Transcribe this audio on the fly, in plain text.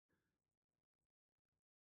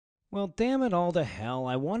Well, damn it all to hell.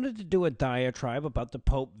 I wanted to do a diatribe about the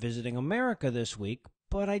Pope visiting America this week,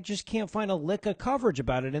 but I just can't find a lick of coverage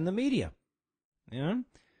about it in the media. Yeah?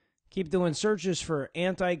 Keep doing searches for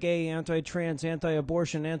anti-gay, anti-trans,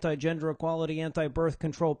 anti-abortion, anti-gender equality, anti-birth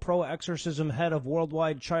control, pro-exorcism, head of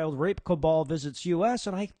worldwide child rape cabal visits U.S.,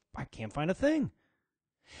 and I can't find a thing.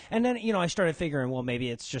 And then, I started figuring, well, maybe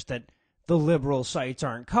it's just that the liberal sites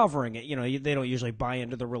aren't covering it. They don't usually buy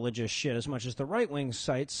into the religious shit as much as the right-wing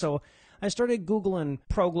sites. So I started Googling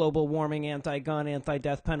pro-global warming, anti-gun,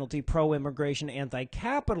 anti-death penalty, pro-immigration,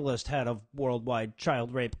 anti-capitalist head of worldwide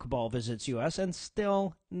child rape cabal visits U.S., and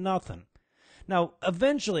still nothing. Now,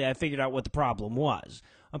 eventually I figured out what the problem was.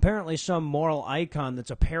 Apparently some moral icon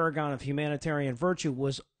that's a paragon of humanitarian virtue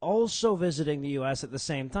was also visiting the U.S. at the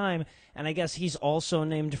same time, and I guess he's also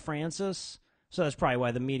named Francis. So that's probably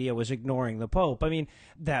why the media was ignoring the Pope. I mean,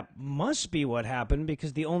 that must be what happened,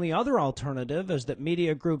 because the only other alternative is that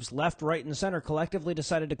media groups left, right, and center collectively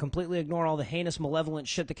decided to completely ignore all the heinous, malevolent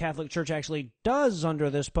shit the Catholic Church actually does under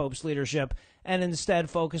this Pope's leadership, and instead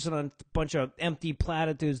focus on a bunch of empty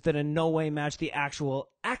platitudes that in no way match the actual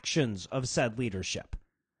actions of said leadership.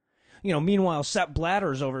 Meanwhile, Sepp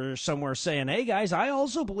Blatter's over somewhere saying, hey guys, I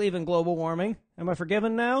also believe in global warming. Am I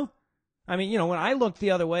forgiven now? I mean, when I looked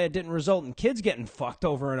the other way, it didn't result in kids getting fucked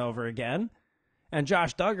over and over again. And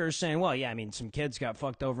Josh Duggar's saying, well, yeah, I mean, some kids got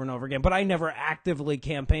fucked over and over again, but I never actively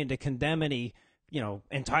campaigned to condemn any,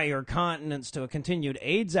 entire continents to a continued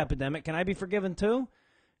AIDS epidemic. Can I be forgiven too?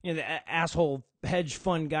 The asshole hedge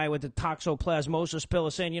fund guy with the toxoplasmosis pill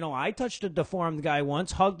is saying, I touched a deformed guy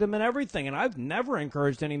once, hugged him and everything, and I've never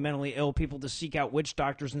encouraged any mentally ill people to seek out witch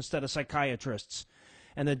doctors instead of psychiatrists.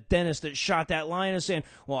 And the dentist that shot that lion is saying,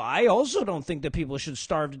 well, I also don't think that people should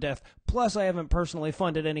starve to death. Plus, I haven't personally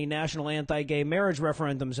funded any national anti-gay marriage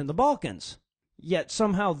referendums in the Balkans. Yet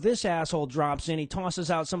somehow this asshole drops in, he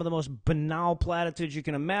tosses out some of the most banal platitudes you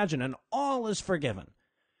can imagine, and all is forgiven.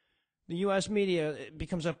 The U.S. media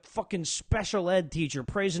becomes a fucking special ed teacher,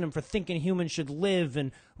 praising him for thinking humans should live,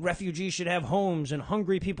 and refugees should have homes, and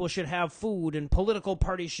hungry people should have food, and political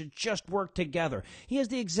parties should just work together. He has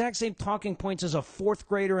the exact same talking points as a fourth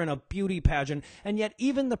grader in a beauty pageant, and yet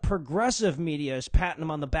even the progressive media is patting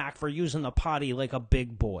him on the back for using the potty like a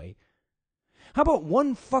big boy. How about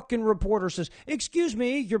one fucking reporter says, excuse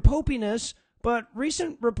me, your popiness, but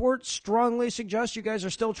recent reports strongly suggest you guys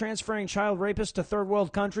are still transferring child rapists to third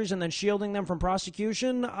world countries and then shielding them from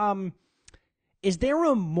prosecution. Is there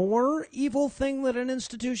a more evil thing that an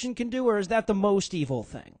institution can do, or is that the most evil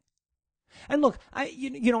thing? And look, I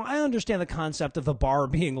understand the concept of the bar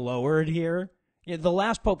being lowered here. The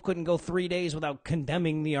last pope couldn't go 3 days without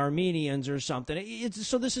condemning the Armenians or something.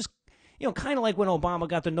 So this is, kind of like when Obama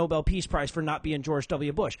got the Nobel Peace Prize for not being George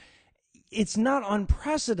W. Bush. It's not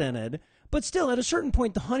unprecedented, but still, at a certain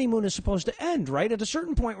point, the honeymoon is supposed to end, right? At a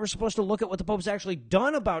certain point, we're supposed to look at what the Pope's actually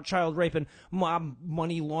done about child rape and mob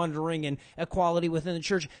money laundering and equality within the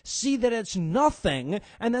church, see that it's nothing,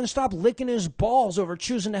 and then stop licking his balls over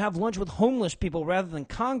choosing to have lunch with homeless people rather than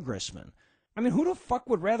congressmen. I mean, who the fuck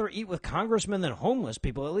would rather eat with congressmen than homeless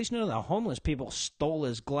people? At least none of the homeless people stole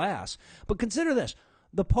his glass. But consider this.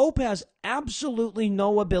 The Pope has absolutely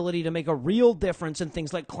no ability to make a real difference in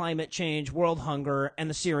things like climate change, world hunger, and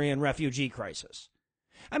the Syrian refugee crisis.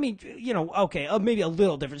 I mean, okay, maybe a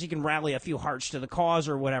little difference. He can rally a few hearts to the cause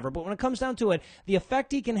or whatever, but when it comes down to it, the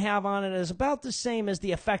effect he can have on it is about the same as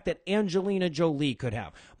the effect that Angelina Jolie could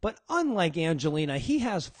have. But unlike Angelina, he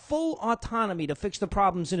has full autonomy to fix the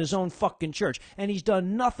problems in his own fucking church, and he's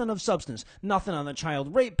done nothing of substance. Nothing on the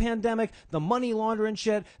child rape pandemic, the money laundering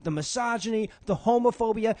shit, the misogyny, the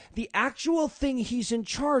homophobia. The actual thing he's in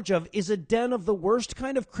charge of is a den of the worst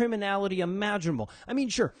kind of criminality imaginable. I mean,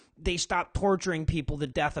 sure, they stopped torturing people to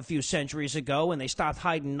death a few centuries ago, and they stopped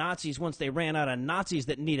hiding Nazis once they ran out of Nazis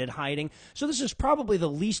that needed hiding. So this is probably the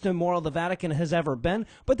least immoral the Vatican has ever been,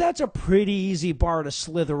 but that's a pretty easy bar to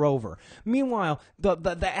slither over. Meanwhile,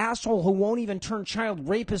 the asshole who won't even turn child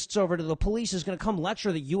rapists over to the police is going to come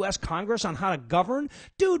lecture the U.S. Congress on how to govern?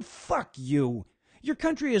 Dude, fuck you. Your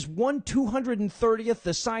country is 1/230th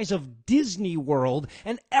the size of Disney World,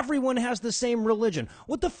 and everyone has the same religion.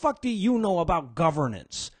 What the fuck do you know about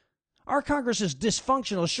governance? Our Congress is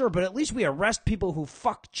dysfunctional, sure, but at least we arrest people who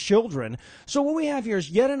fuck children. So what we have here is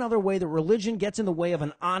yet another way that religion gets in the way of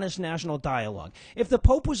an honest national dialogue. If the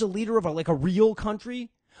Pope was a leader of a real country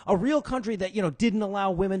that, didn't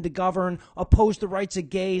allow women to govern, opposed the rights of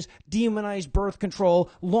gays, demonized birth control,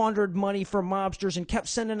 laundered money for mobsters, and kept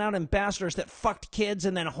sending out ambassadors that fucked kids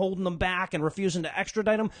and then holding them back and refusing to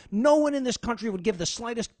extradite them, no one in this country would give the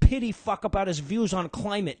slightest pity fuck about his views on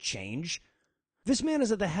climate change. This man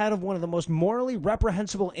is at the head of one of the most morally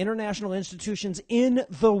reprehensible international institutions in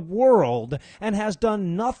the world and has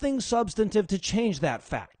done nothing substantive to change that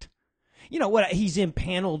fact. You know what? He's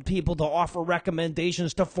impaneled people to offer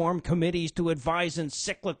recommendations, to form committees, to advise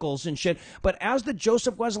encyclicals and shit. But as the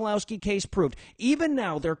Joseph Wesolowski case proved, even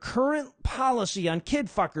now their current policy on kid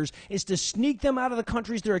fuckers is to sneak them out of the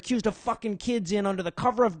countries they're accused of fucking kids in under the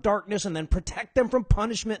cover of darkness and then protect them from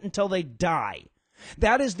punishment until they die.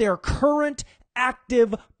 That is their current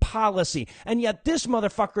active policy. And yet this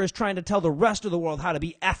motherfucker is trying to tell the rest of the world how to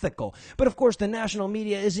be ethical. But of course the national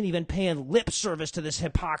media isn't even paying lip service to this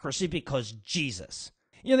hypocrisy because Jesus.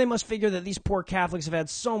 You know, they must figure that these poor Catholics have had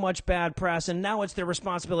so much bad press, and now it's their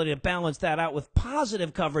responsibility to balance that out with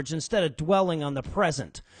positive coverage instead of dwelling on the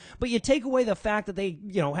present. But you take away the fact that they,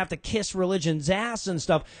 have to kiss religion's ass and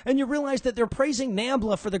stuff, and you realize that they're praising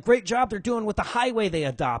NAMBLA for the great job they're doing with the highway they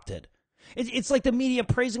adopted. It's like the media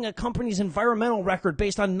praising a company's environmental record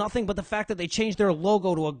based on nothing but the fact that they changed their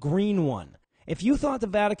logo to a green one. If you thought the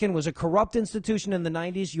Vatican was a corrupt institution in the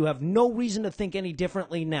 90s, you have no reason to think any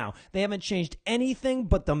differently now. They haven't changed anything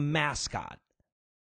but the mascot.